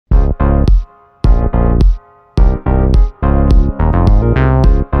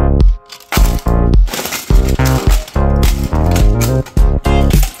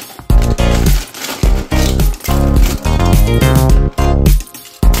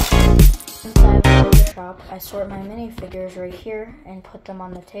shop, I sort my minifigures right here and put them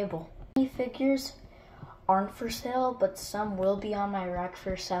on the table. Minifigures aren't for sale, but some will be on my rack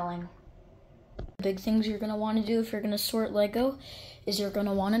for selling. Big things you're going to want to do if you're going to sort Lego is you're going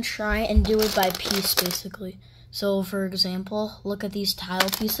to want to try and do it by piece, basically. So, for example, look at these tile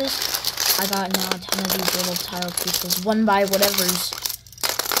pieces. I got now a ton of these little tile pieces, one by whatever's.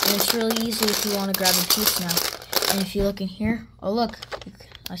 And it's really easy if you want to grab a piece now. And if you look in here, oh look,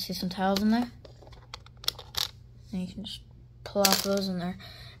 I see some tiles in there. And you can just pull off those in there.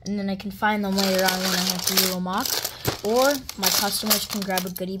 And then I can find them later on when I have to do a mock. Or my customers can grab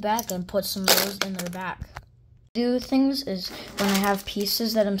a goodie bag and put some of those in their bag. Do things is when I have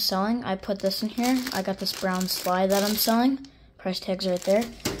pieces that I'm selling, I put this in here. I got this brown slide that I'm selling. Price tag's right there.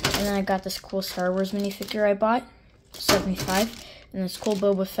 And then I got this cool Star Wars minifigure I bought, $75. And this cool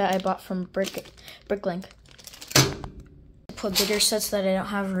Boba Fett I bought from Bricklink. Put bigger sets that I don't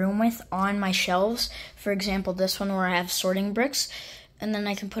have room with on my shelves. For example, this one where I have sorting bricks. And then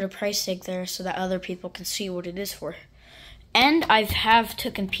I can put a price tag there so that other people can see what it is for. And I have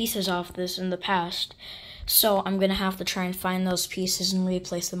taken pieces off this in the past. So I'm going to have to try and find those pieces and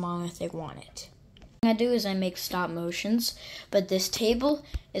replace them on if they want it. What I do is I make stop motions. But this table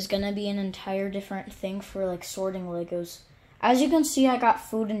is going to be an entire different thing for like sorting Legos. As you can see, I got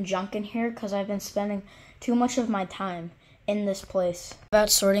food and junk in here because I've been spending too much of my time in this place. About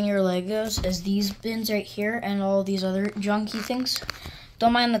sorting your Legos is these bins right here and all these other junky things.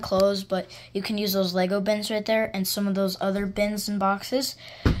 Don't mind the clothes, but you can use those Lego bins right there and some of those other bins and boxes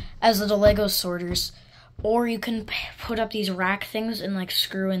as little Lego sorters. Or you can put up these rack things and like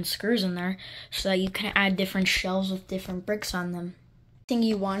screw in screws in there so that you can add different shelves with different bricks on them. The thing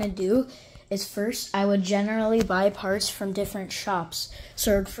you want to do is first, I would generally buy parts from different shops.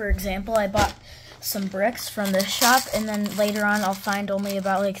 So for example, I bought some bricks from this shop, and then later on I'll find only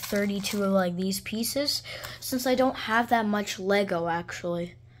about like 32 of like these pieces, since I don't have that much Lego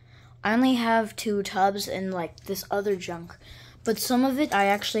actually. I only have 2 tubs and like this other junk, but some of it I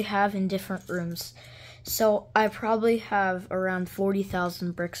actually have in different rooms. So I probably have around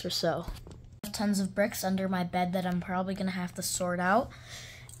 40,000 bricks or so. I have tons of bricks under my bed that I'm probably gonna have to sort out.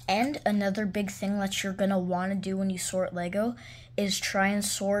 And another big thing that you're going to want to do when you sort Lego is try and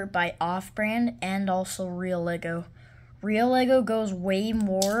sort by off-brand and also real Lego. Real Lego goes way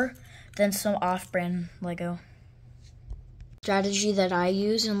more than some off-brand Lego. Strategy that I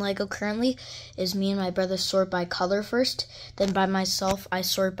use in Lego currently is me and my brother sort by color first, then by myself I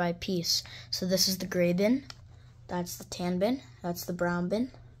sort by piece. So this is the gray bin, that's the tan bin, that's the brown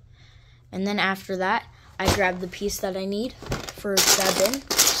bin. And then after that, I grab the piece that I need for that bin.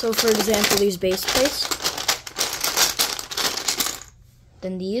 So for example, these base plates,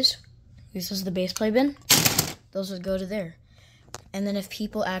 then this is the base plate bin, those would go to there. And then if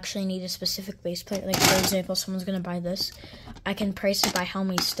people actually need a specific base plate, like for example, someone's gonna buy this, I can price it by how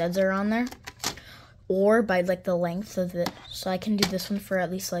many studs are on there, or by like the length of it. So I can do this one for at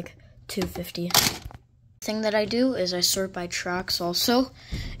least like $250. The thing that I do is I sort by tracks also,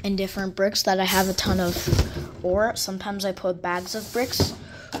 and different bricks that I have a ton of. Or sometimes I put bags of bricks,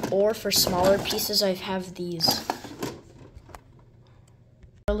 or for smaller pieces I have these.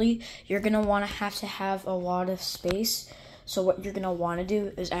 You're gonna want to have a lot of space. So what you're gonna want to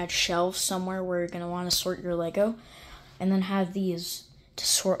do is add shelves somewhere where you're gonna want to sort your Lego, and then have these to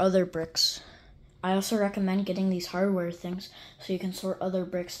sort other bricks. I also recommend getting these hardware things so you can sort other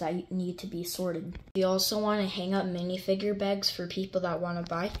bricks that need to be sorted. You also want to hang up minifigure bags for people that want to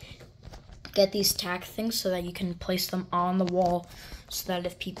buy. Get these tack things so that you can place them on the wall so that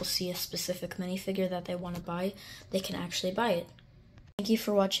if people see a specific minifigure that they want to buy, they can actually buy it. Thank you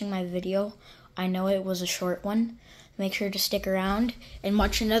for watching my video. I know it was a short one. Make sure to stick around and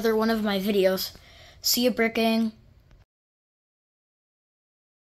watch another one of my videos. See you, bricking!